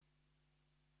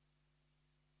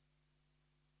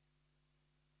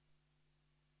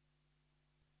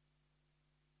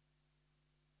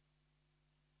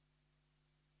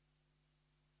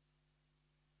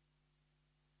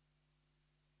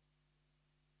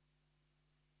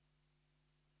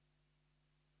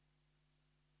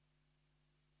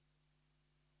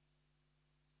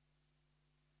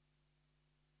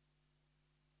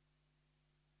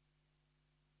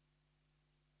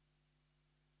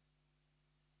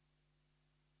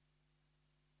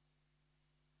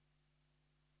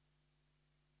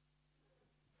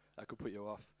That could put you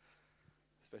off,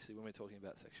 especially when we're talking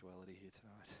about sexuality here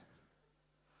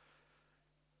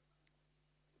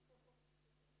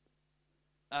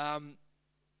tonight.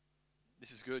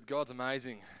 This is good. God's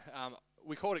amazing.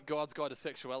 We called it God's Guide to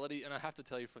Sexuality, and I have to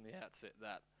tell you from the outset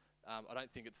that I don't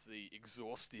think it's the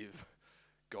exhaustive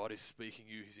God is speaking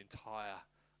you his entire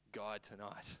guide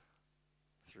tonight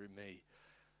through me.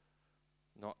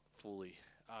 Not fully.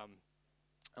 I'm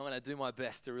going to do my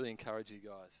best to really encourage you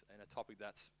guys in a topic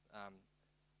that's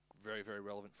very, very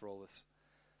relevant for all of us,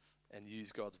 and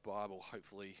use God's Bible,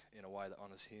 hopefully, in a way that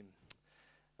honours him.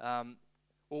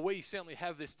 Well, we certainly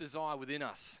have this desire within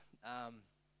us,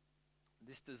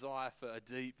 this desire for a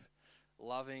deep,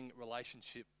 loving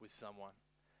relationship with someone.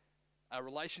 A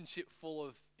relationship full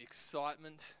of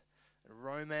excitement and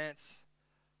romance,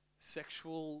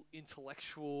 sexual,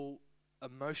 intellectual,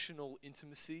 emotional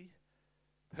intimacy,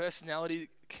 personality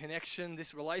connection,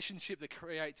 this relationship that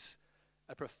creates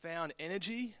a profound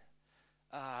energy,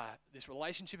 this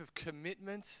relationship of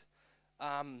commitment,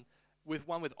 with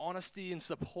honesty and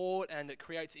support, and it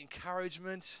creates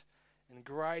encouragement and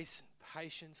grace and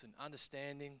patience and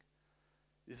understanding.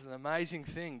 This is an amazing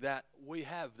thing that we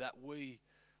have, that we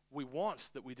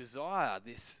want, that we desire,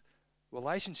 this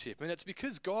relationship. And it's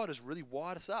because God has really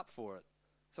wired us up for it.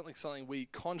 Something we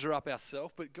conjure up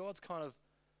ourselves, but God's kind of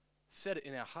set it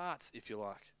in our hearts, if you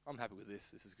like. I'm happy with this.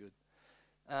 This is good.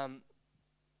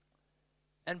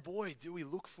 And boy, do we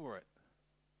look for it.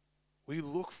 We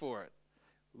look for it.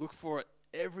 Look for it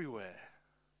everywhere.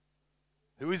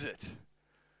 Who is it?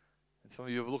 And some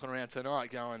of you are looking around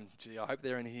tonight going, gee, I hope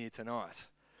they're in here tonight.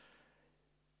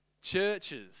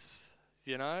 Churches,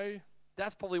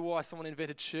 that's probably why someone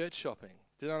invented church shopping.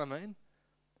 Do you know what I mean?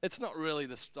 It's not really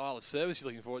the style of service you're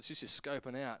looking for. It's just you're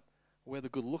scoping out where the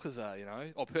good lookers are,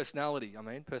 or personality.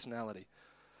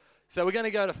 So we're going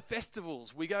to go to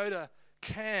festivals. We go to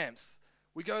camps.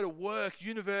 We go to work,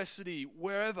 university,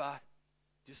 wherever,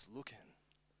 just looking.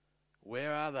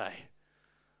 Where are they?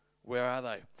 Where are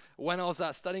they? When I was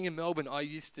studying in Melbourne, I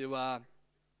used to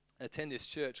attend this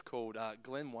church called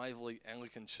Glen Waverley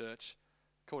Anglican Church.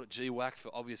 Called it GWAC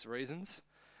for obvious reasons.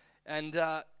 And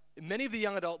many of the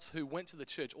young adults who went to the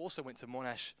church also went to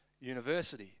Monash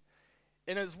University.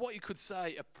 And it was what you could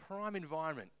say a prime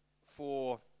environment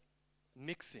for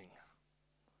mixing.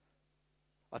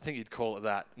 I think you'd call it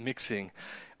that, mixing.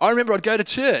 I remember I'd go to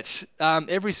church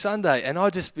every Sunday and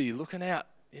I'd just be looking out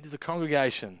into the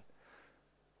congregation.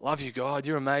 Love you, God,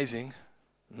 you're amazing.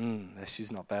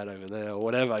 She's not bad over there, or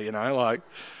whatever,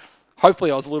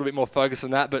 hopefully I was a little bit more focused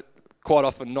on that, but quite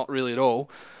often not really at all.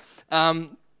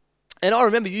 And I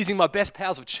remember using my best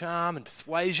powers of charm and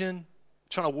persuasion,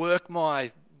 trying to work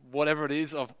my whatever it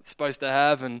is I'm supposed to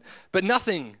have, but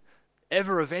nothing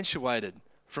ever eventuated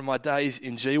from my days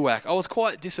in GWAC. I was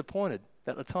quite disappointed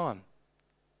at the time.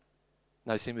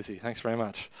 No sympathy, thanks very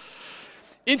much.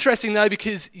 Interesting though,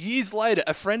 because years later,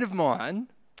 a friend of mine,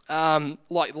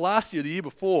 like last year, the year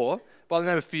before, by the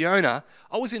name of Fiona,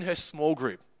 I was in her small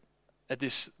group at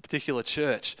this particular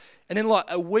church. And then like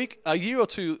a year or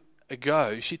two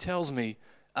ago, she tells me,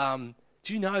 do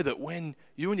you know that when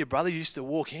you and your brother used to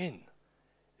walk in,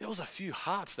 there was a few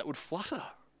hearts that would flutter?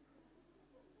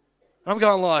 And I'm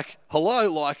going like,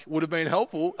 hello, would have been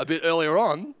helpful a bit earlier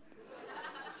on.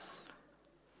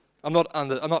 I'm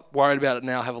not worried about it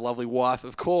now. I have a lovely wife,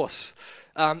 of course.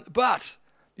 But,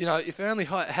 if only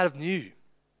I had knew.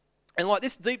 And like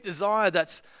this deep desire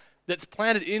that's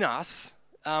planted in us,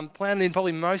 planted in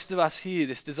probably most of us here,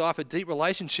 this desire for deep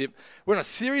relationship, we're on a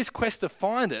serious quest to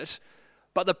find it.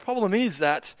 But the problem is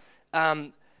that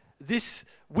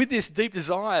with this deep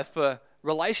desire for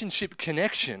relationship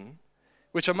connection,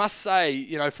 which I must say,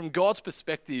 from God's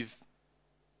perspective,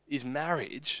 is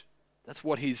marriage. That's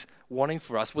what he's wanting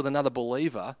for us with another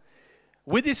believer.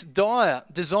 With this dire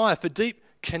desire for deep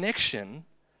connection,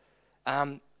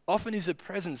 often is the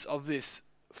presence of this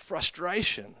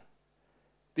frustration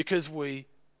because we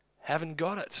haven't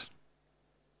got it.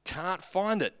 Can't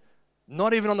find it.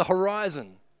 Not even on the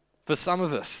horizon for some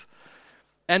of us.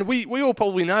 And we all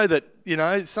probably know that,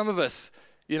 some of us,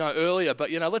 earlier,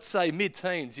 but, let's say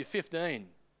mid-teens, you're 15.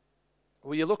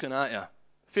 Well, you're looking, aren't you?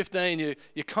 15,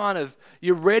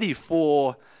 you're ready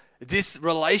for this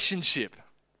relationship.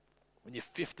 When you're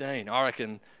 15, I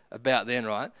reckon about then,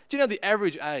 right? Do you know the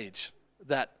average age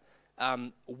that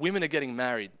women are getting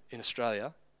married in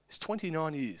Australia is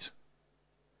 29 years?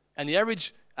 And the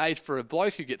average age for a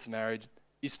bloke who gets married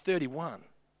is 31.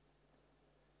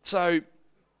 So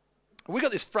we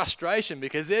got this frustration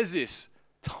because there's this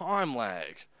time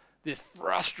lag, this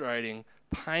frustrating,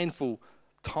 painful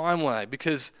time lag,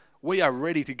 because we are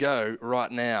ready to go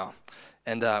right now.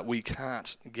 and we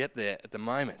can't get there at the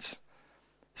moment.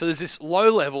 So there's this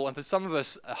low level, and for some of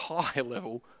us, a high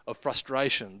level of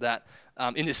frustration that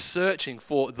in this searching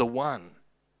for the one.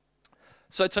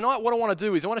 So tonight what I want to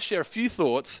do is I want to share a few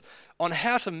thoughts on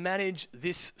how to manage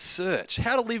this search,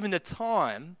 how to live in a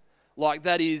time like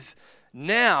that is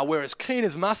now, we're as keen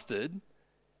as mustard,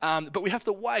 but we have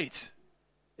to wait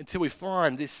until we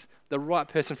find the right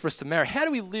person for us to marry. How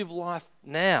do we live life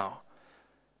now?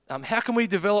 How can we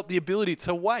develop the ability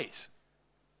to wait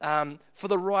for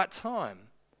the right time,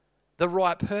 the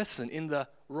right person in the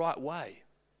right way?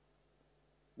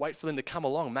 Wait for them to come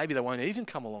along. Maybe they won't even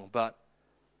come along, but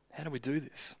how do we do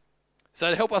this? So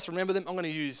to help us remember them, I'm going to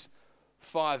use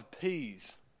 5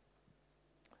 P's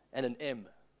and an M,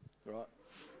 right?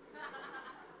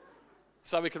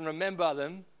 So we can remember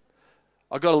them.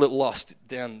 I got a little lost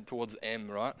down towards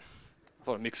M, right? I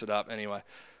thought I'd mix it up anyway.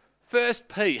 First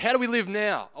P, how do we live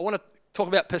now? I want to talk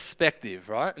about perspective,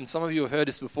 right? And some of you have heard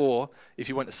this before if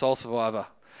you went to Soul Survivor.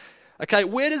 Okay,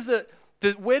 where does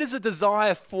a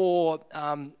desire for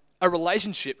a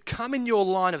relationship come in your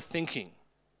line of thinking,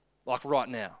 like right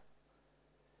now?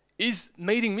 Is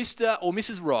meeting Mr. or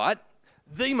Mrs. Right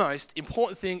the most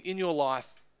important thing in your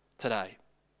life today?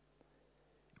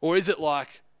 Or is it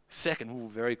like second,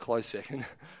 very close second,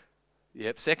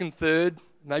 yep, second, third,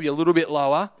 maybe a little bit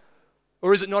lower?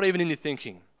 Or is it not even in your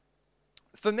thinking?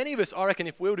 For many of us, I reckon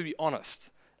if we were to be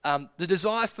honest, the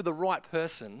desire for the right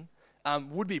person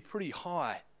would be pretty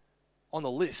high on the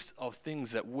list of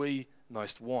things that we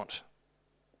most want.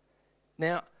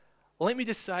 Now, let me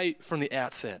just say from the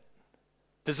outset,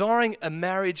 desiring a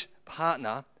marriage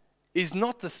partner is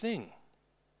not the thing.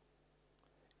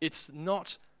 It's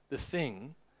not the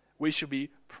thing we should be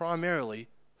primarily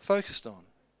focused on.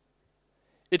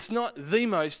 It's not the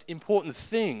most important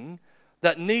thing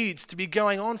that needs to be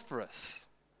going on for us.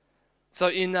 So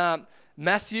in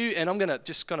Matthew, and I'm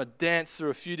just going to dance through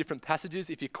a few different passages.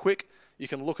 If you're quick, you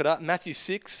can look it up. Matthew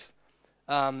 6,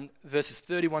 verses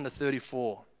 31 to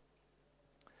 34.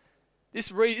 This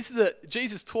is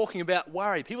Jesus talking about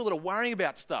worry. People that are worrying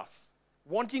about stuff,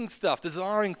 wanting stuff,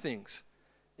 desiring things.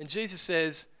 And Jesus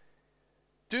says,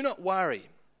 do not worry,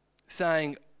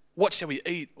 saying, what shall we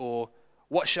eat, or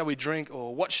what shall we drink,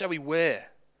 or what shall we wear?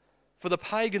 For the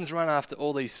pagans run after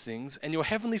all these things, and your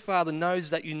heavenly Father knows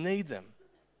that you need them.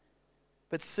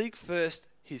 But seek first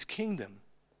his kingdom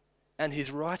and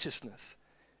his righteousness,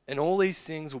 and all these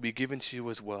things will be given to you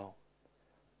as well.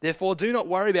 Therefore, do not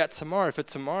worry about tomorrow, for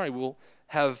tomorrow will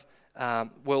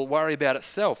worry about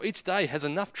itself. Each day has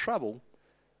enough trouble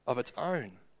of its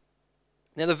own.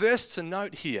 Now, the verse to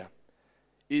note here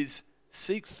is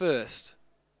seek first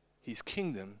his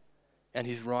kingdom and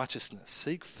his righteousness.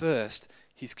 Seek first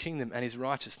his kingdom and his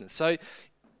righteousness. So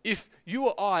if you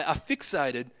or I are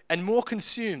fixated and more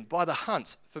consumed by the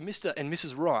hunt for Mr. and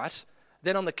Mrs. Right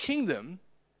than on the kingdom,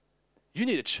 you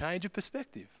need a change of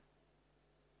perspective.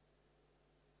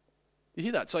 You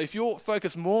hear that? So if you're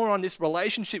focused more on this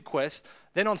relationship quest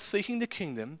than on seeking the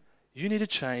kingdom, you need to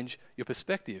change your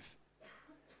perspective.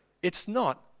 It's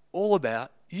not all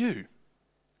about you.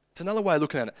 It's another way of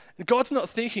looking at it. And God's not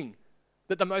thinking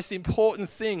that the most important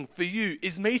thing for you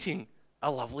is meeting a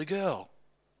lovely girl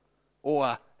or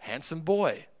a handsome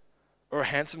boy or a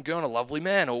handsome girl and a lovely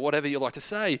man or whatever you like to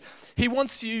say. He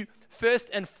wants you first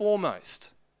and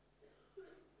foremost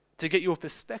to get your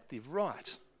perspective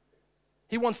right.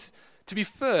 He wants to be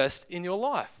first in your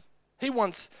life. He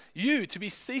wants you to be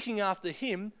seeking after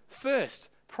him first,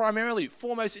 primarily,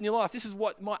 foremost in your life. This is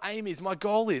what my aim is, my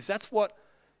goal is. That's what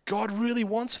God really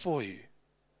wants for you.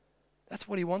 That's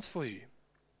what he wants for you.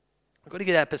 We've got to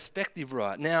get our perspective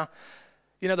right. Now,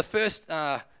 the first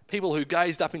people who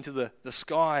gazed up into the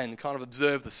sky and kind of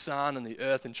observed the sun and the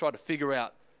earth and tried to figure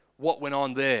out what went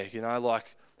on there,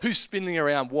 like who's spinning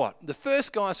around what. The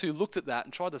first guys who looked at that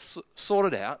and tried to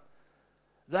sort it out,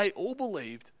 they all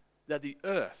believed that the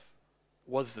earth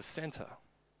was the center.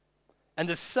 And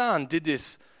the sun did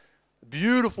this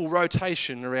beautiful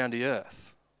rotation around the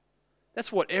earth.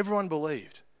 That's what everyone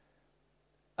believed.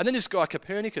 And then this guy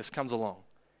Copernicus comes along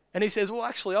and he says, well,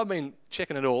 actually, I've been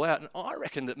checking it all out, and I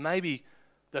reckon that maybe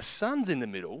the sun's in the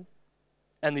middle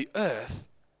and the earth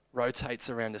rotates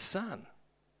around the sun.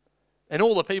 And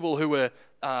all the people who were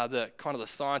the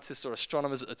scientists or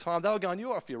astronomers at the time, they were going,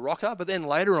 you're off your rocker. But then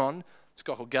later on, this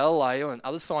guy called Galileo and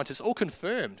other scientists all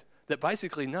confirmed that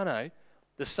basically, no,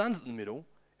 the sun's in the middle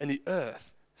and the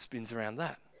earth spins around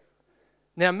that.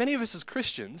 Now, many of us as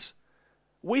Christians,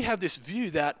 we have this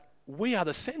view that we are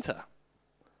the center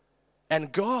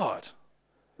and God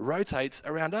rotates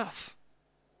around us.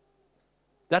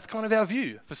 That's kind of our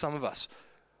view for some of us.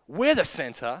 We're the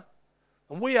center,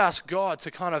 And we ask God to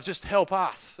kind of just help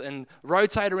us and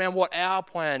rotate around what our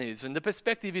plan is. And the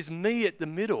perspective is me at the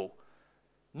middle,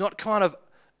 not kind of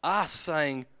us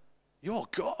saying, you're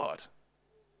God.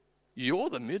 You're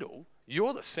the middle.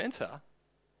 You're the center.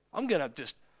 I'm going to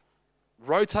just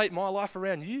rotate my life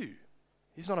around you.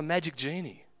 He's not a magic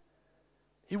genie.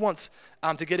 He wants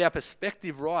to get our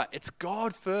perspective right. It's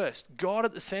God first, God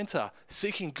at the center,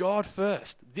 seeking God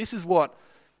first. This is what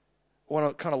I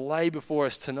want to kind of lay before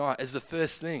us tonight as the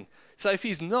first thing. So if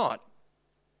he's not,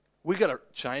 we've got to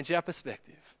change our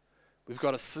perspective. We've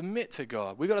got to submit to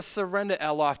God. We've got to surrender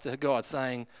our life to God,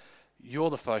 saying, you're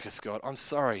the focus, God. I'm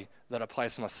sorry that I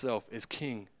place myself as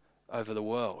king over the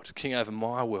world, king over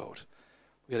my world.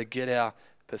 We've got to get our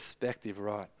perspective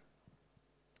right.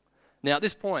 Now, at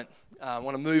this point, I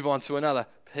want to move on to another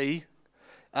P,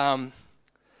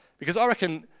 because I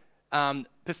reckon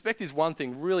perspective is one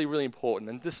thing really, really important,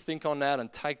 and just think on that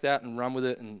and take that and run with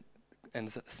it and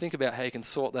think about how you can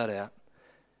sort that out.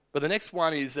 But the next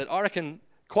one is that I reckon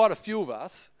quite a few of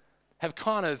us have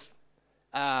kind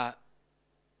of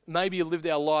maybe lived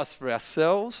our lives for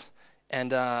ourselves,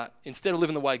 and instead of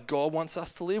living the way God wants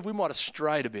us to live, we might have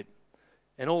strayed a bit.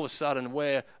 And all of a sudden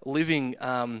we're living,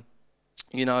 not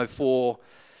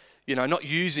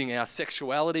using our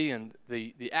sexuality and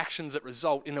the actions that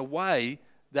result in a way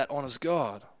that honours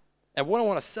God. And what I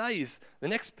want to say is the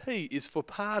next P is for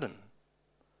pardon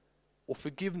or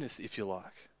forgiveness, if you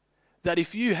like. That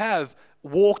if you have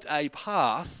walked a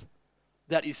path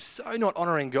that is so not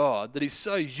honouring God, that is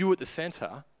so you at the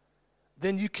centre,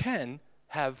 then you can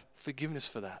have forgiveness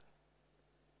for that.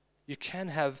 You can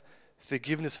have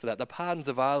forgiveness for that. The pardon's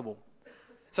available.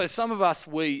 So some of us,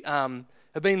 we have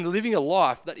been living a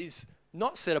life that is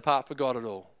not set apart for God at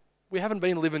all. We haven't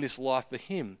been living this life for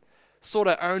Him. Sought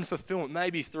our own fulfillment,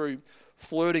 maybe through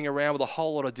flirting around with a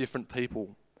whole lot of different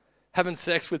people, having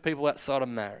sex with people outside of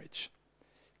marriage,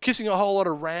 kissing a whole lot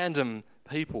of random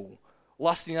people,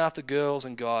 lusting after girls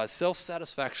and guys,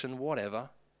 self-satisfaction, whatever.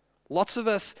 Lots of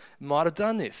us might have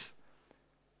done this.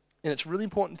 And it's really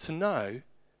important to know,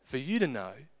 for you to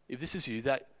know, if this is you,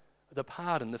 that the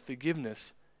pardon, the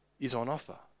forgiveness is on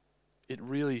offer. It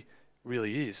really,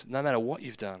 really is, no matter what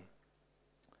you've done.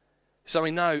 So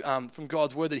we know from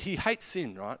God's word that He hates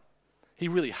sin, right? He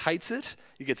really hates it.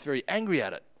 He gets very angry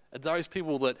at it. At those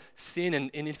people that sin and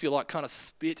if you like, kind of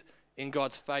spit in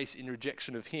God's face in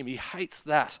rejection of Him. He hates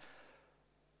that.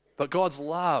 But God's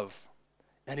love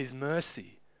and His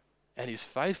mercy and His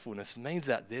faithfulness means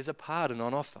that there's a pardon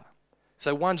on offer.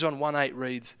 So 1 John 1:8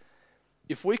 reads,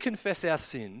 if we confess our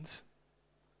sins,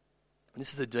 and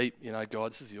this is a deep, God,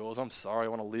 this is yours, I'm sorry, I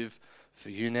want to live for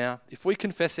you now. If we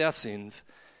confess our sins,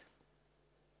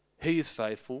 He is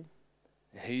faithful,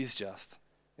 and He is just,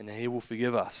 and He will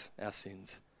forgive us our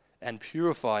sins and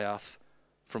purify us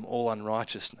from all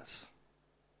unrighteousness.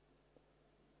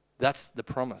 That's the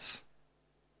promise.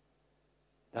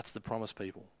 That's the promise,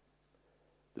 people.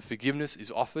 The forgiveness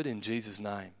is offered in Jesus'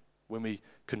 name when we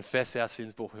confess our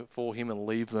sins before Him and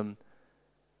leave them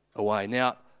away.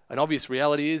 Now, an obvious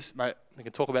reality is, mate, we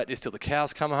can talk about this till the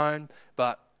cows come home,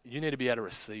 but you need to be able to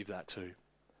receive that too.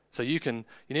 So you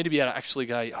need to be able to actually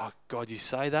go, oh, God, you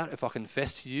say that? If I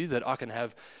confess to you that I can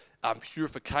have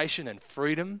purification and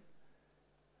freedom,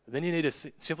 then you need to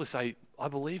simply say, I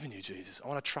believe in you, Jesus. I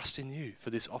want to trust in you for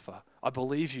this offer. I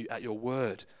believe you at your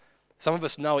word. Some of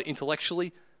us know it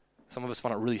intellectually. Some of us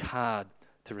find it really hard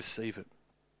to receive it.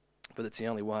 But it's the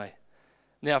only way.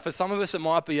 Now, for some of us, it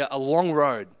might be a long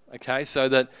road, okay? So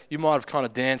that you might have kind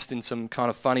of danced in some kind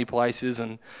of funny places.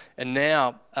 And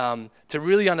now, to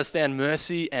really understand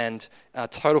mercy and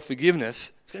total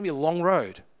forgiveness, it's going to be a long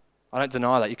road. I don't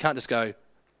deny that. You can't just go,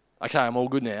 okay, I'm all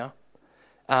good now.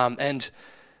 And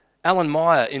Alan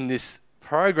Meyer, in this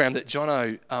program that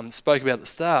Jono spoke about at the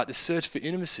start, this search for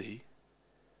intimacy,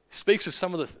 speaks of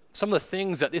some of the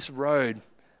things that this road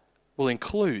will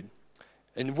include.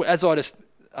 And as I just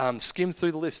skim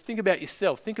through the list, think about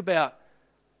yourself. Think about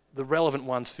the relevant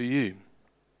ones for you.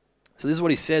 So this is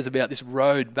what he says about this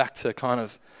road back to kind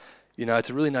of,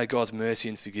 to really know God's mercy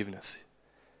and forgiveness.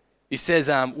 He says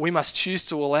we must choose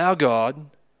to allow God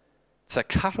to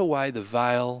cut away the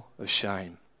veil of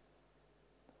shame.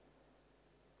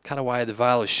 Cut away the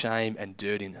veil of shame and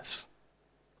dirtiness.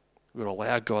 We've got to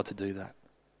allow God to do that.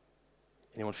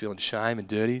 Anyone feeling shame and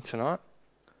dirty tonight?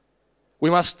 We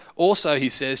must also, he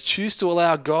says, choose to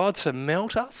allow God to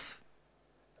melt us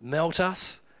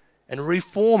and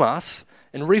reform us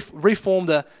and reform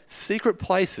the secret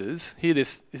places. Hear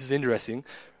this is interesting.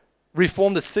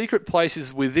 Reform the secret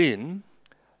places within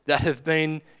that have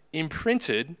been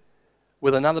imprinted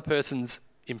with another person's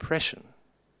impression.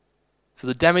 So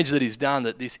the damage that is done,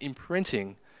 that this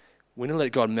imprinting, we need to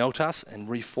let God melt us and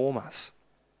reform us.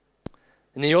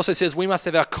 And he also says we must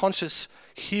have our conscience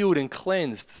healed and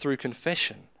cleansed through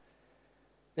confession.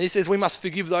 And he says we must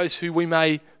forgive those who we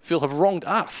may feel have wronged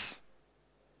us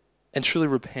and truly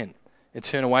repent and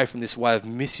turn away from this way of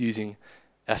misusing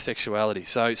our sexuality.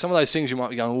 So some of those things you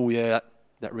might be going, oh yeah,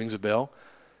 that rings a bell.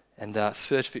 And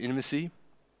search for intimacy,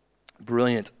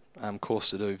 brilliant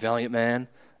course to do. Valiant Man,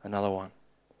 another one.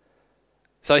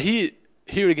 So here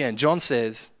again, John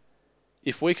says,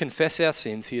 if we confess our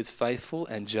sins, he is faithful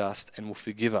and just and will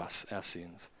forgive us our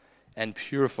sins and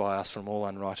purify us from all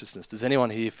unrighteousness. Does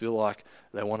anyone here feel like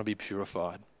they want to be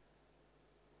purified,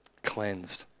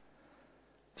 cleansed?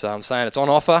 So I'm saying it's on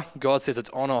offer. God says it's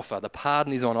on offer. The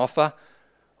pardon is on offer.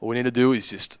 All we need to do is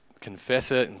just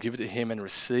confess it and give it to him and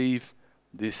receive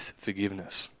this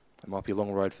forgiveness. It might be a long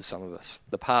road for some of us.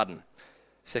 The pardon,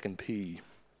 second P.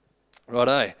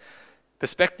 Righto.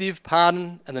 Perspective,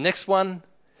 pardon, and the next one,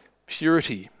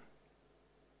 purity.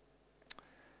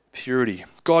 Purity.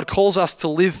 God calls us to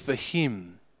live for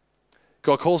him.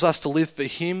 God calls us to live for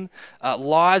him,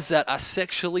 lives that are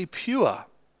sexually pure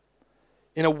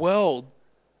in a world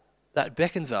that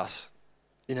beckons us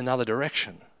in another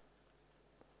direction.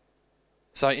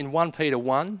 So in 1 Peter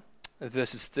 1,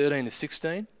 verses 13 to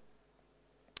 16,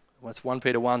 that's 1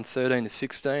 Peter 1, 13 to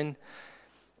 16,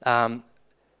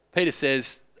 Peter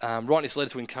says, writing this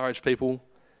letter to encourage people,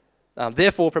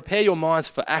 therefore prepare your minds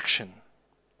for action.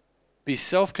 Be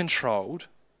self-controlled.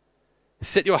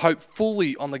 Set your hope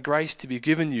fully on the grace to be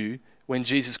given you when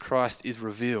Jesus Christ is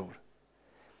revealed.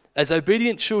 As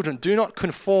obedient children, do not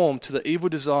conform to the evil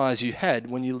desires you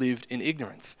had when you lived in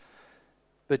ignorance.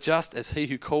 But just as he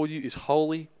who called you is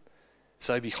holy,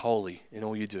 so be holy in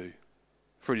all you do.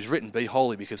 For it is written, be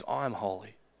holy because I am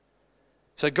holy.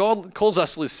 So God calls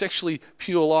us to live sexually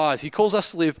pure lives. He calls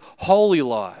us to live holy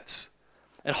lives.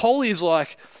 And holy is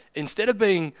like, instead of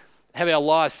have our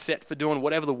lives set for doing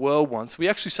whatever the world wants, we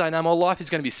actually say, no, my life is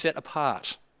going to be set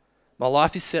apart. My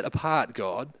life is set apart,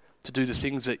 God, to do the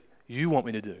things that you want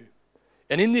me to do.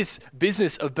 And in this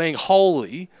business of being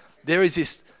holy, there is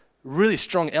this really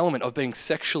strong element of being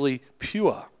sexually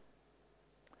pure.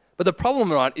 But the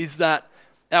problem, right, is that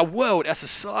our world, our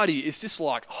society is just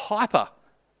like hyper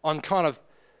on kind of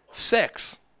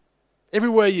sex.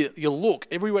 Everywhere you look,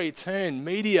 everywhere you turn,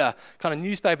 media, kind of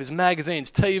newspapers,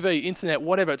 magazines, TV, internet,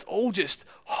 whatever, it's all just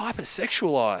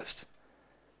hyper-sexualized.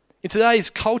 In today's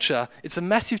culture, it's a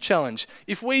massive challenge.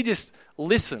 If we just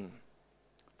listen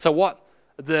to what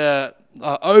the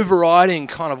overriding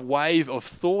kind of wave of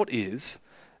thought is,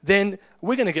 then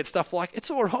we're going to get stuff like,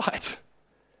 it's all right.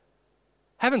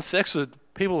 Having sex with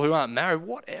people who aren't married,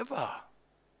 whatever.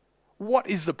 What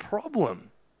is the problem?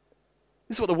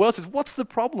 This is what the world says. What's the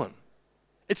problem?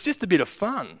 It's just a bit of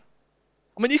fun.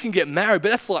 I mean, you can get married, but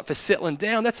that's like for settling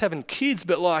down. That's having kids,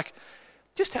 but like,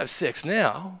 just have sex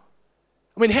now.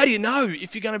 I mean, how do you know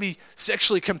if you're going to be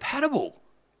sexually compatible?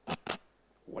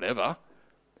 Whatever.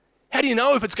 How do you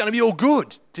know if it's going to be all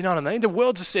good? Do you know what I mean? The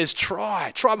world just says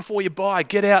try before you buy,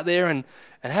 get out there and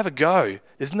have a go.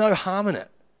 There's no harm in it.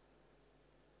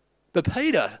 But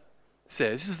Peter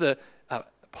says, this is the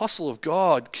apostle of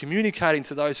God communicating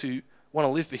to those who want to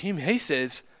live for him. He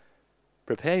says,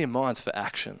 prepare your minds for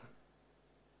action.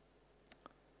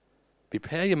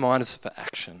 Prepare your minds for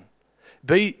action.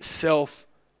 Be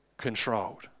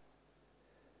self-controlled.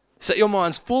 Set your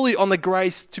minds fully on the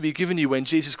grace to be given you when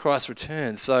Jesus Christ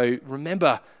returns. So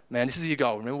remember, man, this is your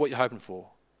goal. Remember what you're hoping for.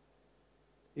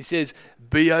 He says,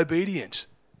 be obedient.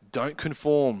 Don't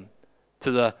conform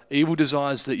to the evil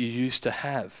desires that you used to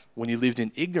have when you lived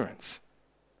in ignorance.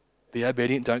 Be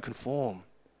obedient, don't conform.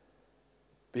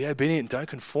 Be obedient, don't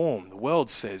conform. The world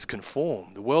says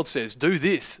conform. The world says do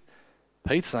this.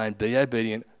 Pete's saying be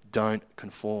obedient, don't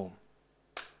conform.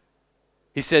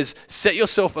 He says set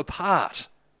yourself apart.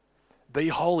 Be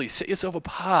holy. Set yourself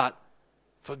apart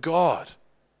for God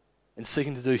and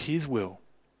seeking to do his will.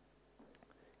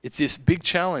 It's this big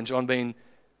challenge on being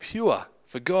pure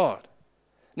for God.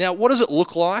 Now, what does it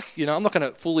look like? You know, I'm not going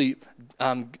to fully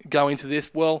go into this,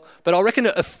 but I reckon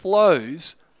it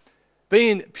flows.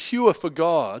 Being pure for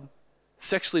God,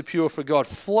 sexually pure for God,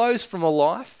 flows from a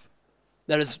life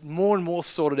that is more and more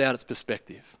sorted out its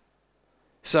perspective.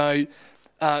 So,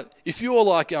 if you're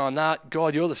like, oh, nah,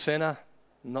 God, you're the center,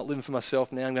 I'm not living for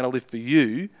myself now, I'm going to live for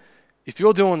you. If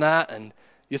you're doing that and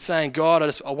you're saying, God,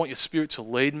 I want your spirit to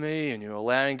lead me, and you're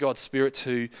allowing God's spirit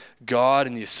to guide,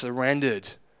 and you're surrendered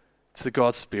to the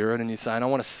God's spirit, and you're saying, I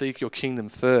want to seek your kingdom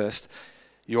first,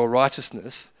 your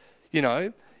righteousness, you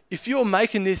know, if you're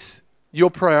making this your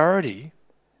priority,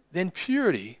 then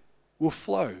purity will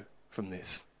flow from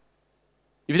this.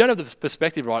 If you don't have the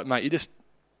perspective right, mate, you're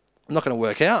not going to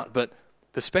work out. But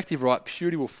perspective right,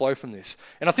 purity will flow from this.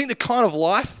 And I think the kind of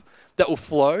life that will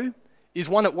flow is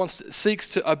one that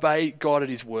seeks to obey God at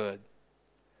his word.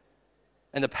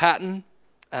 And the pattern,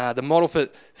 the model for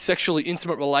sexually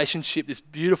intimate relationship, this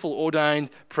beautiful ordained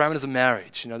parameters of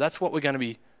marriage, that's what we're going to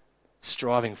be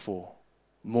striving for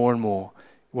more and more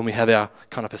when we have our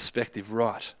kind of perspective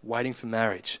right, waiting for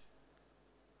marriage.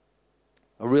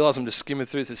 I realise I'm just skimming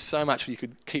through this. There's so much you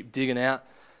could keep digging out.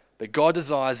 But God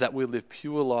desires that we live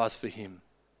pure lives for him.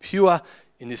 Pure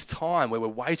in this time where we're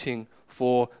waiting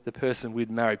for the person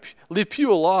we'd marry. Live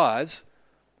pure lives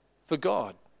for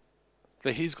God,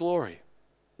 for his glory,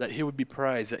 that he would be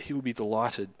praised, that he would be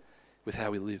delighted with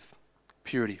how we live.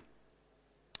 Purity.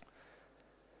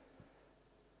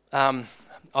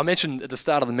 I mentioned at the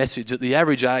start of the message that the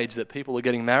average age that people are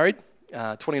getting married,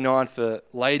 29 for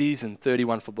ladies and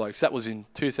 31 for blokes. That was in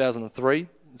 2003.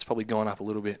 It's probably gone up a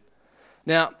little bit.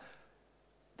 Now,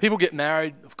 people get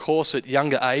married, of course, at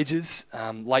younger ages,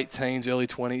 late teens, early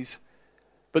 20s.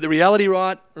 But the reality,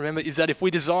 right, remember, is that if we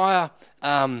desire,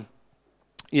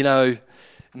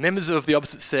 members of the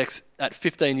opposite sex at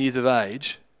 15 years of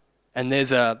age, and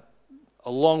there's a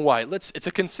long wait. It's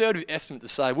a conservative estimate to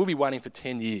say we'll be waiting for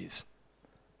 10 years.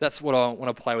 That's what I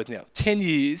want to play with now. 10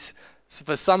 years,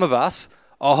 for some of us,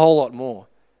 a whole lot more.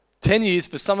 10 years,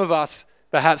 for some of us,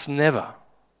 perhaps never.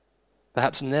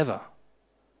 Perhaps never.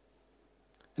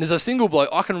 And as a single bloke,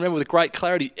 I can remember with great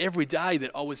clarity every day that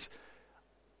I was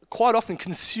quite often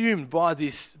consumed by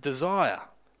this desire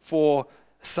for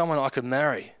someone I could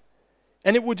marry.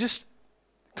 And it would just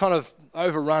kind of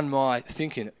overrun my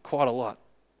thinking quite a lot.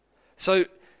 So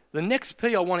the next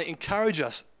P I want to encourage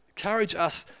us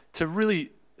to really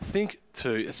think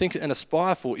and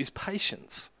aspire for is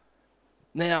patience.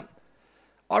 Now,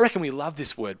 I reckon we love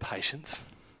this word patience.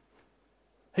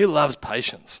 Who loves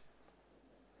patience?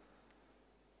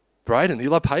 Braden, you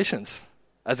love patience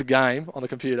as a game on the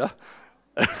computer.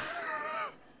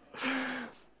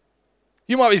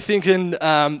 You might be thinking,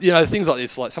 things like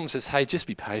this, like someone says, hey, just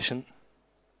be patient.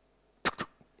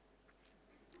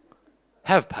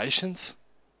 Have patience.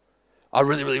 I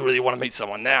really, really, really want to meet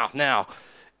someone now.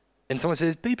 And someone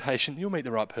says, be patient, you'll meet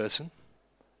the right person.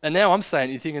 And now I'm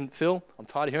saying, you're thinking, Phil, I'm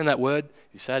tired of hearing that word.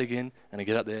 You say it again, and I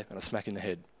get up there and I smack you in the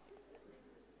head.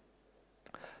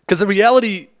 Because the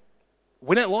reality,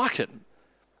 we don't like it.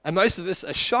 And most of us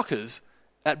are shockers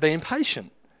at being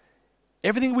patient.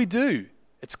 Everything we do,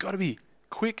 it's got to be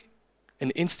quick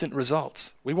and instant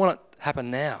results. We want it to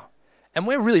happen now. And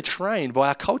we're really trained by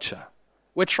our culture.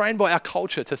 We're trained by our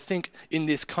culture to think in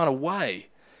this kind of way.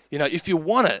 If you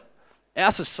want it,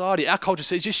 our society, our culture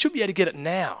says you should be able to get it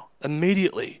now,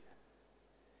 immediately.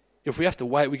 If we have to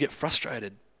wait, we get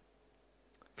frustrated.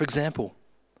 For example,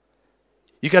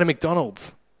 you go to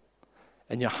McDonald's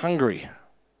and you're hungry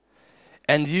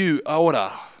and you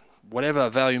order whatever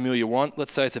value meal you want.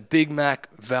 Let's say it's a Big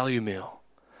Mac value meal.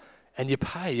 And you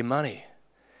pay your money.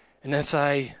 And they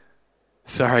say,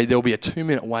 sorry, there'll be a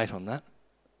 2-minute wait on that.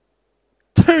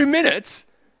 2 minutes?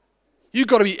 You've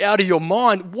got to be out of your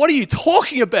mind. What are you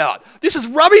talking about? This is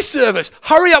rubbish service.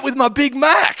 Hurry up with my Big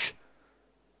Mac.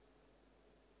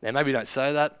 Now, maybe you don't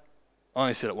say that. I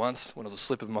only said it once when it was a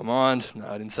slip of my mind. No,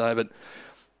 I didn't say it, but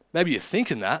maybe you're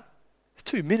thinking that. It's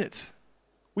 2 minutes.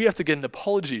 We have to get an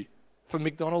apology from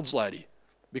McDonald's lady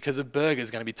because a burger is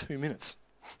going to be 2 minutes.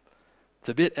 It's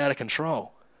a bit out of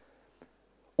control.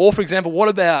 Or, for example, what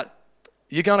about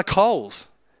you're going to Coles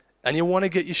and you want to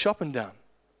get your shopping done?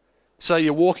 So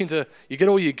you get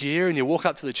all your gear and you walk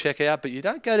up to the checkout, but you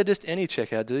don't go to just any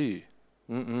checkout, do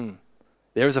you?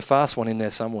 There is a fast one in there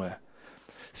somewhere.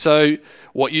 So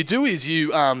what you do is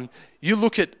you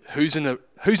look at who's in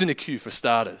a queue for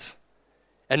starters.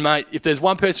 And mate, if there's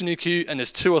one person in your queue and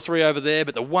there's 2 or 3 over there,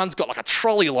 but the one's got like a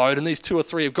trolley load and these 2 or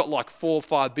 3 have got like 4 or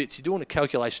 5 bits, you're doing a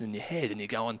calculation in your head and you're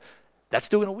going, that's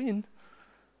still going to win.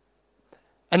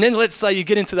 And then let's say you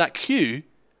get into that queue,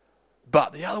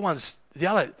 but the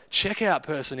other checkout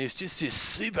person is just this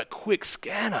super quick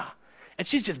scanner. And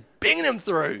she's just binging them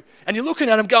through. And you're looking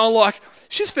at them going like,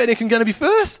 she's fair dinkum going to be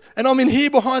first. And I'm in here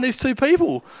behind these 2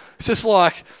 people. It's just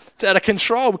like, it's out of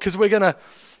control because we're going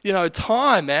to,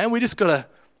 time, man. We just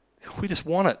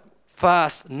want it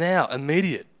fast, now,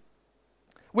 immediate.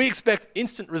 We expect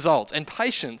instant results. And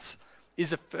patience is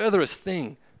the furthest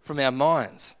thing from our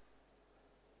minds.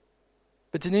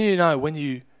 But do you know, when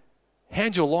you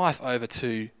hand your life over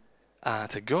to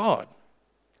God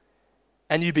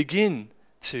and you begin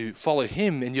to follow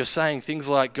him and you're saying things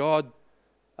like, God,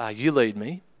 you lead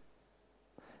me.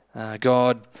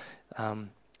 God,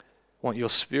 want your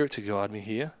spirit to guide me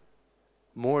here.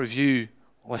 More of you,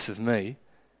 less of me.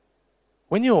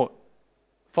 When you're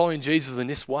following Jesus in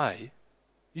this way,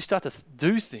 you start to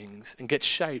do things and get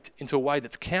shaped into a way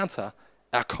that's counter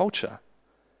our culture.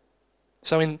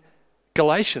 So in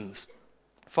Galatians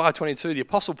 5:22, the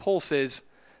Apostle Paul says,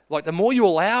 like, the more you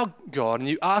allow God and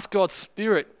you ask God's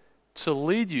Spirit to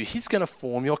lead you, He's going to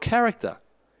form your character.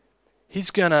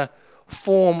 He's going to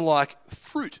form like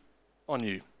fruit on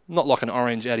you. Not like an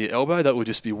orange out of your elbow, that would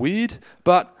just be weird,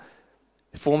 but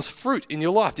it forms fruit in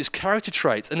your life, just character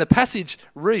traits. And the passage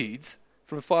reads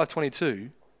from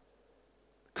 5:22,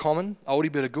 common, oldie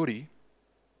but a goodie,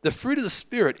 the fruit of the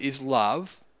Spirit is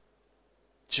love,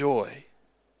 joy,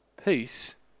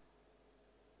 peace,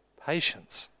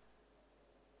 patience.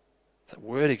 It's that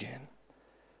word again.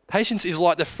 Patience is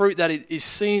like the fruit that is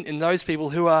seen in those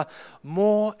people who are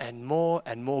more and more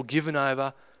and more given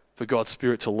over for God's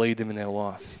Spirit to lead them in their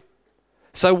life.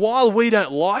 So while we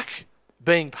don't like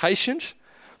being patient,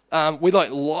 we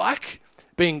don't like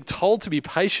being told to be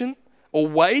patient or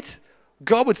wait,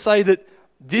 God would say that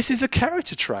this is a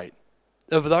character trait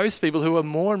of those people who are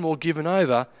more and more given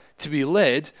over to be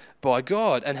led by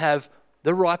God and have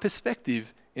the right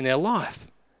perspective in their life.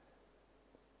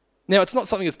 Now, it's not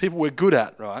something as people we're good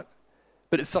at, right?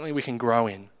 But it's something we can grow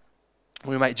in.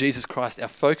 We make Jesus Christ our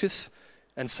focus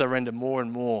and surrender more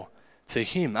and more to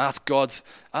Him. Ask God's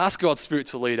Spirit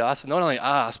to lead us, and not only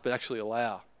ask, but actually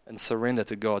allow and surrender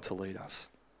to God to lead us.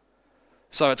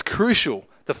 So it's crucial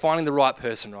to finding the right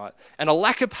person, right? And a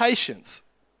lack of patience.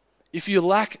 If you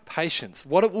lack patience,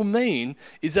 what it will mean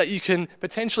is that you can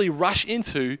potentially rush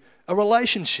into a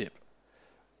relationship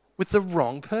with the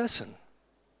wrong person.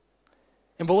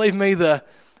 And believe me,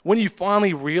 when you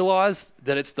finally realize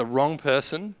that it's the wrong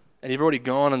person, and you've already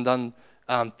gone and done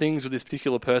things with this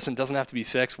particular person, it doesn't have to be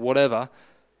sex, whatever,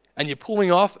 and you're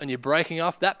pulling off and you're breaking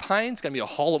off, that pain's going to be a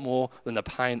whole lot more than the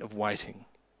pain of waiting.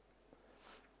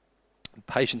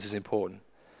 Patience is important.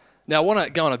 Now, I want to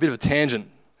go on a bit of a tangent.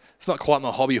 It's not quite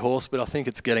my hobby horse, but I think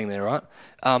it's getting there, right?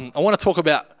 I want to talk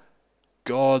about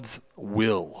God's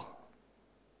will.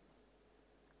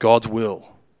 God's will.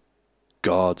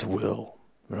 God's will,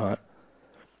 right?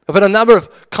 I've had a number of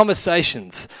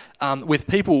conversations with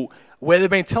people where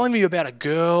they've been telling me about a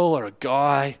girl or a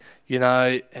guy,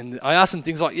 and I ask them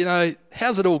things like,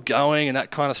 how's it all going and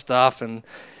that kind of stuff, and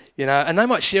and they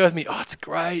might share with me, it's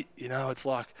great, it's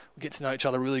like we get to know each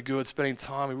other really good, spending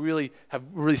time, we really have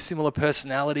really similar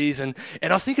personalities, and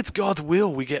I think it's God's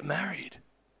will we get married.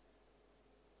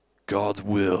 God's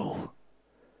will.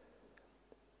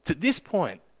 To this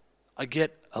point, I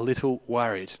get a little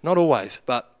worried. Not always,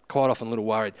 but quite often a little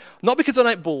worried. Not because I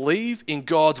don't believe in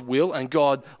God's will and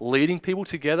God leading people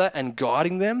together and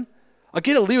guiding them. I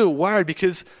get a little worried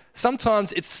because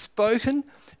sometimes it's spoken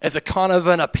as a kind of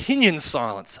an opinion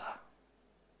silencer.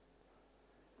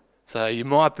 So you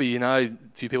might be, a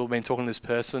few people have been talking to this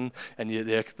person and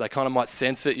they kind of might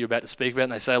sense it, you're about to speak about it,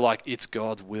 and they say like, it's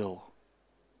God's will.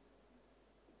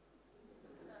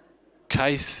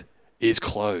 Case is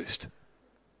closed.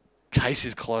 Case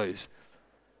is closed.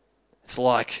 It's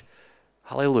like,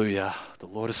 hallelujah, the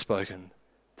Lord has spoken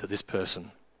to this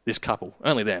person, this couple,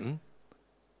 only them.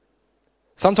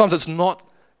 Sometimes it's not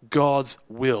God's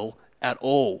will at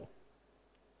all.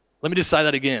 Let me just say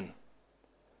that again.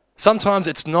 Sometimes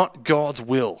it's not God's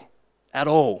will at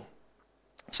all.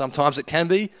 Sometimes it can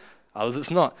be, others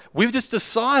it's not. We've just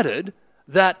decided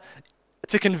that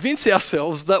to convince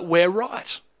ourselves that we're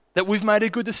right, that we've made a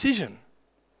good decision.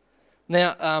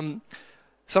 Now,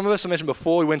 some of us, I mentioned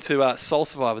before, we went to Soul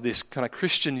Survivor, this kind of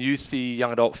Christian youthy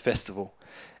young adult festival.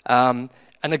 And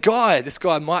this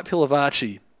guy, Mike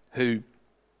Pilavachi, who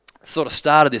sort of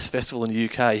started this festival in the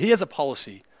UK, he has a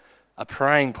policy, a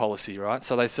praying policy, right?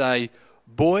 So they say,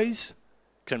 boys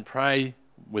can pray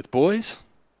with boys,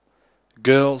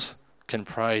 girls can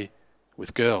pray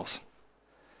with girls.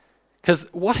 Because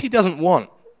what he doesn't want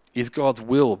is God's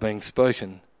will being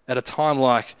spoken at a time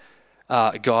like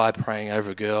a guy praying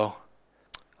over a girl,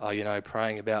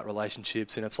 praying about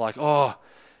relationships, and it's like, I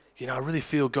really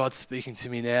feel God speaking to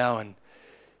me now, and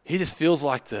he just feels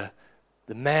like the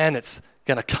man that's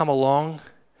going to come along,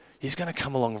 he's going to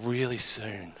come along really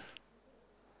soon.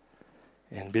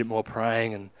 And a bit more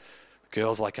praying, and the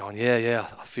girl's like going, yeah,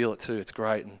 I feel it too, it's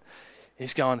great. And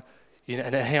he's going,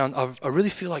 and hang on, I really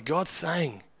feel like God's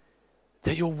saying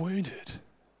that you're wounded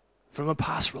from a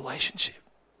past relationship.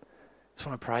 I just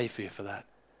want to pray for you for that.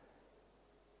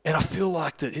 And I feel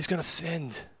like that he's going to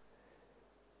send,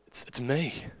 it's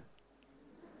me.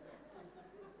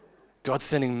 God's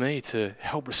sending me to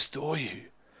help restore you,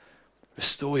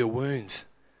 restore your wounds.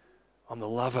 I'm the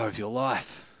lover of your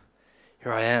life.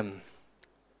 Here I am.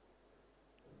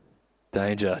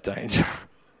 Danger.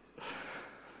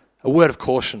 A word of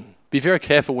caution. Be very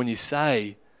careful when you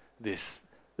say this.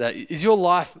 That is your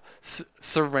life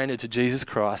surrendered to Jesus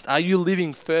Christ? Are you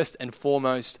living first and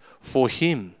foremost for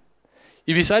him?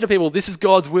 If you say to people, this is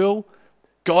God's will,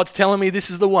 God's telling me this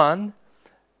is the one,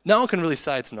 no one can really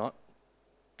say it's not.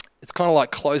 It's kind of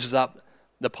like closes up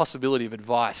the possibility of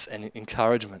advice and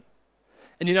encouragement.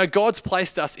 And you know, God's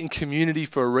placed us in community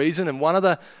for a reason, and one of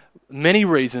the many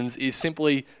reasons is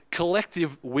simply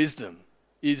collective wisdom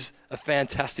is a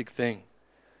fantastic thing.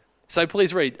 So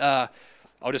please read,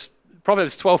 Proverbs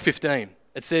 12:15.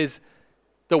 It says,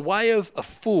 the way of a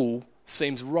fool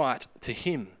seems right to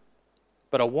him,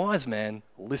 but a wise man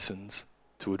listens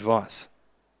to advice.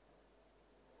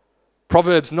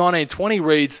 Proverbs 19:20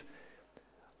 reads,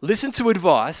 listen to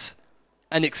advice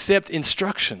and accept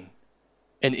instruction,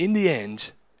 and in the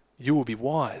end, you will be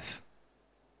wise.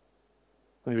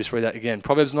 Let me just read that again.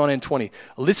 Proverbs 19:20.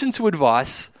 Listen to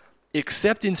advice,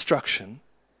 accept instruction,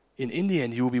 and in the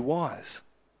end, you will be wise.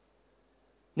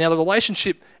 Now, the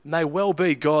relationship may well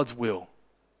be God's will,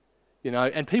 you know,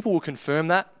 and people will confirm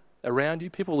that around you.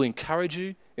 People will encourage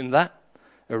you in that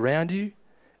around you.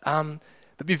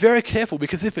 But be very careful,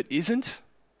 because if it isn't,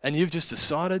 and you've just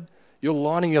decided, you're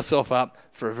lining yourself up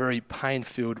for a very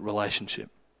pain-filled relationship.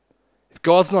 If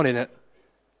God's not in it,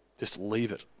 just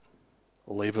leave it.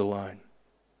 Or leave it alone.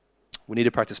 We need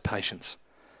to practice patience.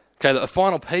 Okay, the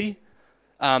final P,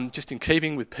 just in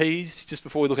keeping with P's, just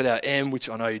before we look at our M, which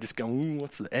I know you're just going,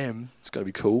 what's the M? It's got to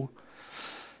be cool.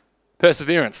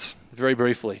 Perseverance, very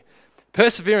briefly.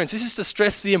 Perseverance, this is to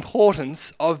stress the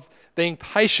importance of being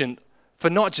patient for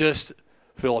not just,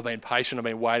 Phil, I've been patient, I've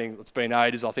been waiting, it's been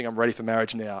ages, I think I'm ready for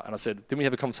marriage now. And I said, didn't we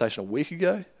have a conversation a week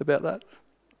ago about that?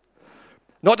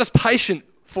 Not just patient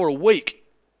for a week,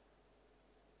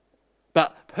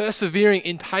 but persevering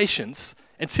in patience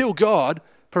until God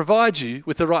provides you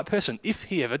with the right person, if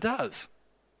he ever does.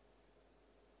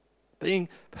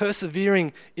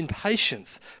 Persevering in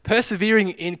patience, persevering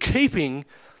in keeping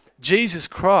Jesus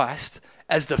Christ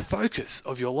as the focus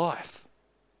of your life.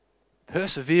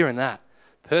 Persevere in that.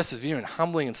 Persevere in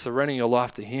humbling and surrendering your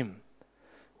life to him.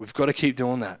 We've got to keep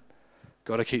doing that.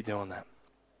 Got to keep doing that.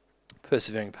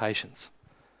 Persevering patience.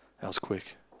 That was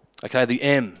quick. Okay, the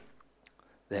M.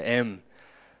 The M.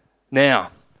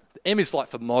 Now, the M is like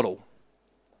for model.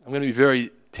 I'm going to be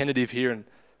very tentative here and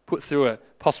put through a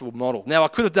possible model. Now, I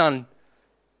could have done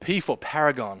P for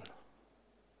paragon.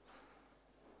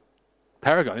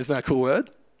 Paragon, isn't that a cool word?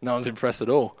 No one's impressed at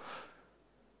all.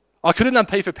 I could have done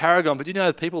P for paragon, but you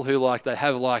know people who they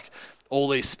have all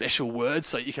these special words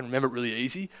so you can remember it really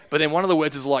easy, but then one of the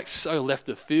words is so left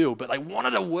of field, but they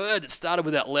wanted a word that started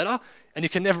with that letter and you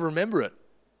can never remember it,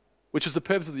 which was the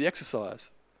purpose of the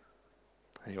exercise.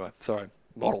 Anyway, sorry,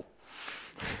 model.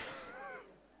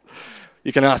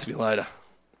 You can ask me later.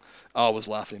 I was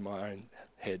laughing in my own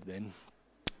head then.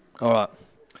 All right.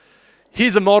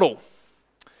 Here's a model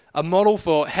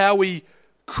for how we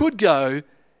could go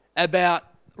about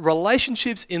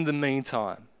relationships in the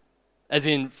meantime. As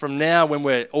in, from now when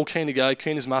we're all keen to go,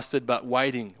 keen as mustard, but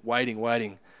waiting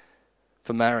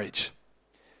for marriage.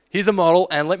 Here's a model,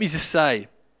 and let me just say,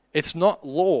 it's not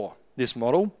law, this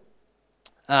model.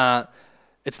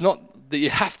 It's not that you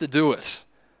have to do it.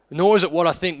 Nor is it what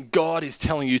I think God is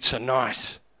telling you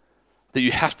tonight, that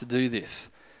you have to do this.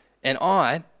 And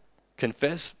I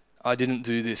confess I didn't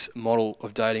do this model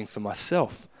of dating for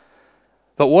myself.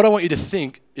 But what I want you to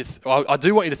think, I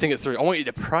do want you to think it through. I want you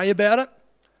to pray about it.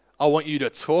 I want you to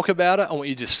talk about it. I want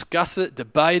you to discuss it,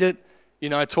 debate it. You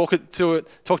know, talk to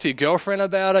your girlfriend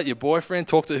about it, your boyfriend,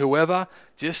 talk to whoever.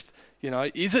 Just,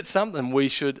 is it something we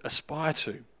should aspire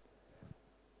to?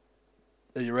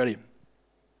 Are you ready?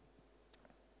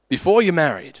 Before you're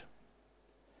married,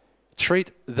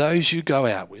 treat those you go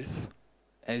out with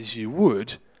as you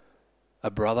would a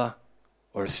brother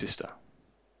or a sister.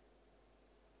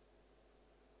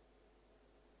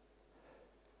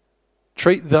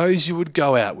 Treat those you would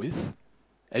go out with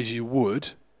as you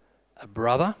would a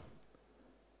brother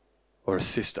or a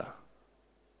sister.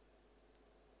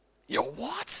 You're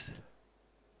what?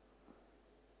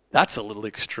 That's a little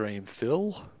extreme,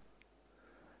 Phil.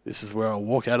 This is where I'll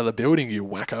walk out of the building, you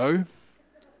wacko.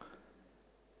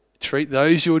 Treat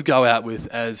those you would go out with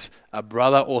as a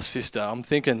brother or sister. I'm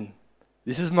thinking,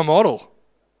 this is my model.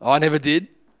 I never did,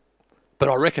 but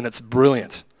I reckon it's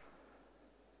brilliant.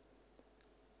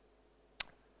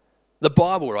 The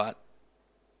Bible, right,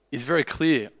 is very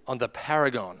clear on the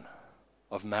paragon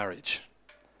of marriage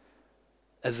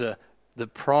as the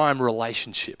prime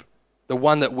relationship, the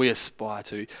one that we aspire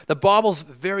to. The Bible's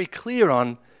very clear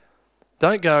on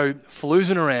don't go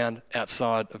floozing around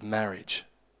outside of marriage.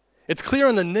 It's clear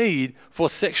on the need for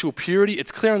sexual purity.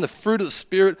 It's clear on the fruit of the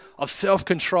Spirit of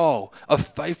self-control, of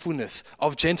faithfulness,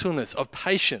 of gentleness, of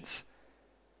patience.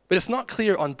 But it's not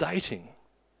clear on dating.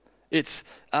 It's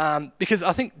because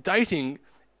I think dating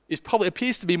probably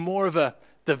appears to be more of a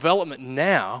development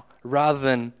now rather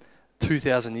than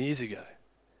 2,000 years ago.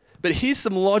 But here's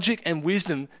some logic and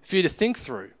wisdom for you to think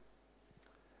through.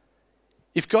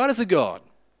 If God is a God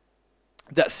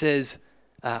that says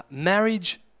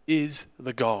marriage is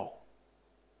the goal,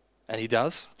 and he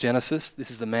does, Genesis, this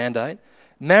is the mandate.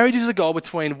 Marriage is a goal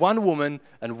between one woman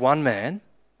and one man,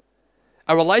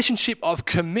 a relationship of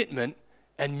commitment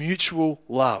and mutual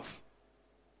love.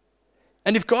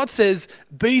 And if God says,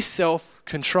 be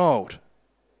self-controlled,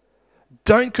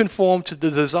 don't conform to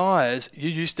the desires you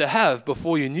used to have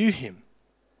before you knew him.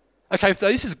 Okay, if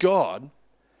this is God,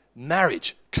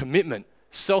 marriage, commitment,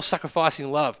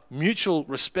 self-sacrificing love, mutual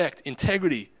respect,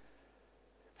 integrity,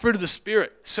 fruit of the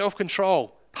Spirit,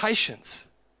 self-control, patience,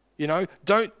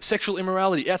 sexual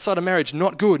immorality outside of marriage,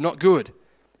 not good, not good.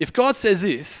 If God says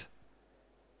this,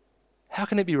 how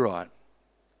can it be right?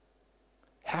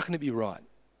 How can it be right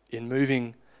in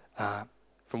moving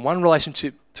from one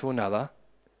relationship to another,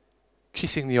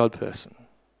 kissing the odd person?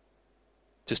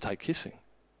 Just take kissing.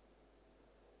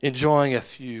 Enjoying a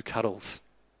few cuddles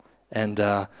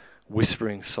and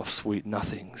whispering soft, sweet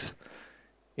nothings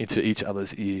into each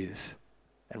other's ears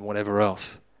and whatever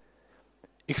else.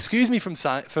 Excuse me for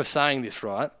saying this,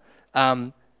 right?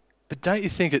 But don't you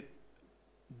think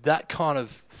that kind of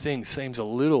thing seems a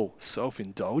little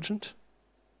self-indulgent?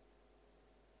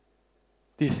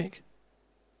 Do you think?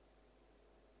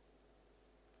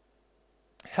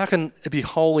 How can it be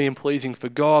holy and pleasing for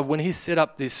God when he set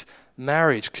up this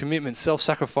marriage, commitment,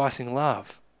 self-sacrificing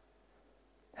love?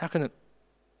 How can it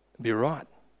be right?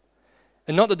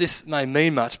 And not that this may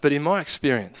mean much, but in my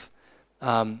experience,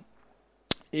 now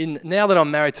that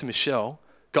I'm married to Michelle,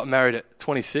 got married at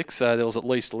 26, so there was at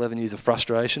least 11 years of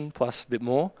frustration, plus a bit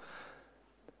more.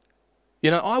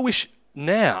 I wish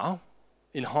now,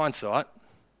 in hindsight,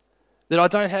 that I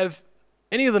don't have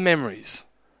any of the memories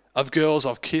of girls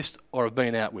I've kissed or have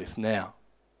been out with now.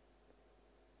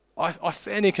 I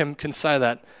fairly can say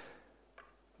that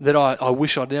I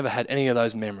wish I'd never had any of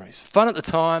those memories. Fun at the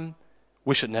time,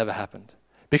 wish it never happened.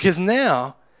 Because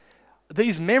now,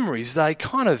 these memories, they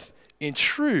kind of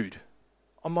intrude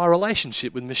on my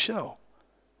relationship with Michelle,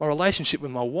 my relationship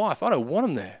with my wife. I don't want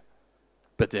them there,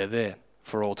 but they're there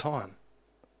for all time.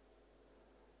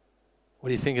 What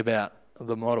do you think about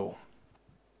the model?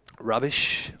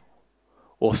 Rubbish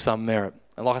or some merit?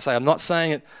 And like I say, I'm not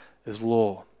saying it as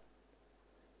law.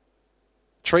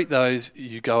 Treat those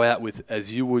you go out with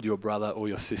as you would your brother or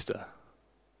your sister.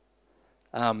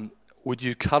 Would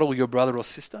you cuddle your brother or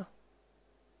sister?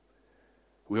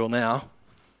 We all now.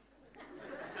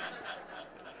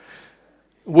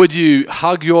 Would you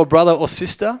hug your brother or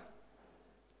sister?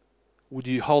 Would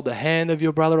you hold the hand of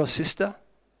your brother or sister?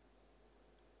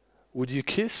 Would you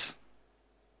kiss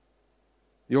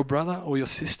your brother or your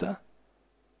sister?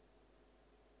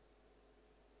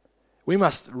 We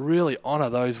must really honour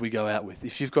those we go out with.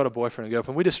 If you've got a boyfriend or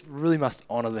girlfriend, we just really must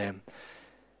honour them.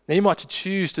 Now, you might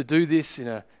choose to do this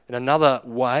in another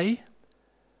way,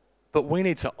 but we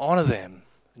need to honour them,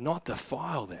 not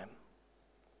defile them.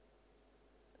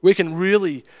 We can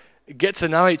really get to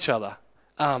know each other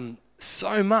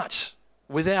so much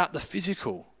without the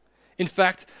physical. In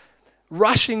fact,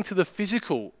 rushing to the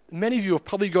physical, many of you have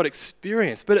probably got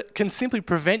experience, but it can simply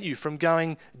prevent you from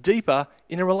going deeper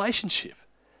in a relationship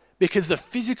because the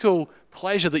physical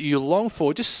pleasure that you long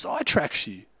for just sidetracks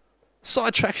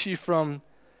you from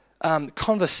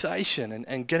conversation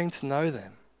and getting to know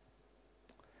them.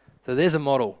 So there's a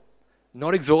model.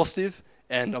 Not exhaustive,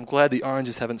 and I'm glad the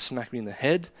oranges haven't smacked me in the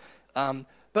head.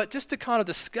 But just to kind of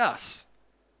discuss,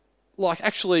 like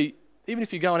actually, even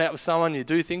if you're going out with someone, you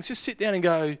do things, just sit down and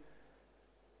go,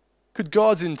 could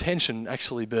God's intention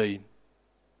actually be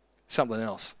something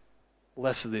else?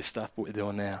 Less of this stuff what we're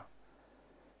doing now.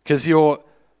 Because your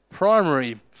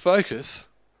primary focus,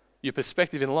 your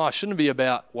perspective in life shouldn't be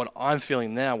about what I'm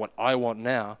feeling now, what I want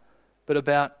now, but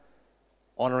about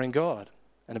honouring God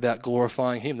and about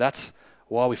glorifying him. That's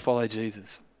why we follow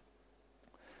Jesus.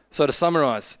 So to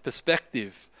summarise,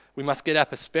 perspective. We must get our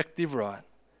perspective right.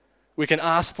 We can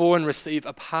ask for and receive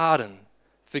a pardon,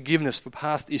 forgiveness for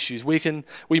past issues.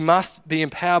 We must be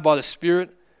empowered by the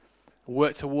Spirit,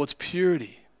 work towards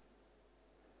purity.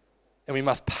 And we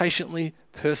must patiently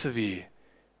persevere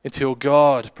until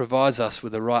God provides us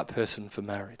with the right person for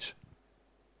marriage.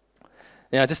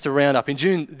 Now, just to round up, in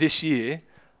June this year,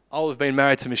 I'll have been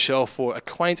married to Michelle for a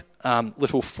quaint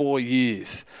little 4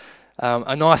 years.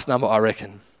 A nice number, I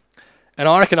reckon. And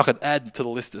I reckon I could add to the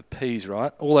list of P's,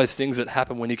 right? All those things that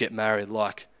happen when you get married,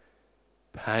 like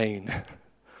pain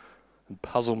and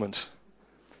puzzlement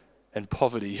and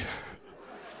poverty.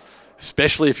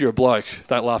 Especially if you're a bloke.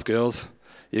 Don't laugh, girls.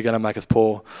 You're going to make us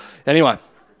poor. Anyway,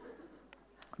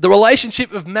 the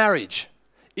relationship of marriage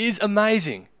is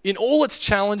amazing in all its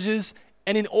challenges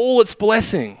and in all its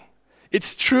blessing.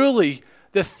 It's truly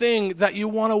the thing that you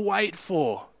want to wait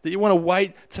for, that you want to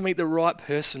wait to meet the right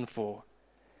person for.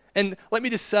 And let me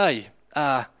just say,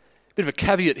 a bit of a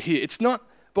caveat here, it's not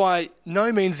by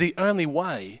no means the only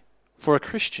way for a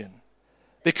Christian,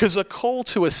 because a call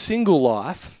to a single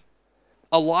life,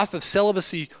 a life of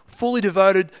celibacy fully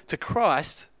devoted to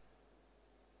Christ,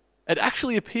 it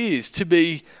actually appears to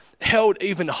be held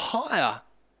even higher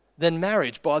than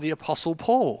marriage by the Apostle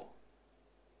Paul.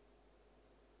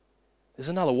 There's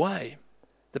another way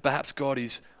that perhaps God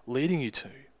is leading you to.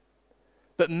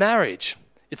 But marriage,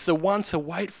 it's the one to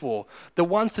wait for, the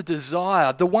one to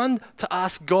desire, the one to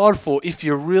ask God for if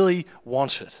you really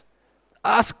want it.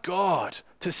 Ask God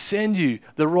to send you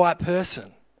the right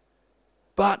person.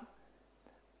 But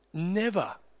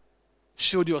never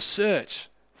should your search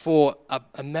for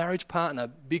a marriage partner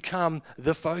become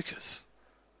the focus.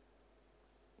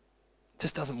 It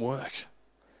just doesn't work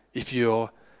if your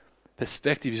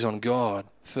perspective is on God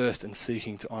first and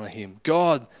seeking to honor him.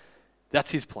 God,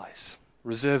 that's his place.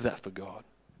 Reserve that for God.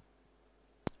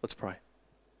 Let's pray.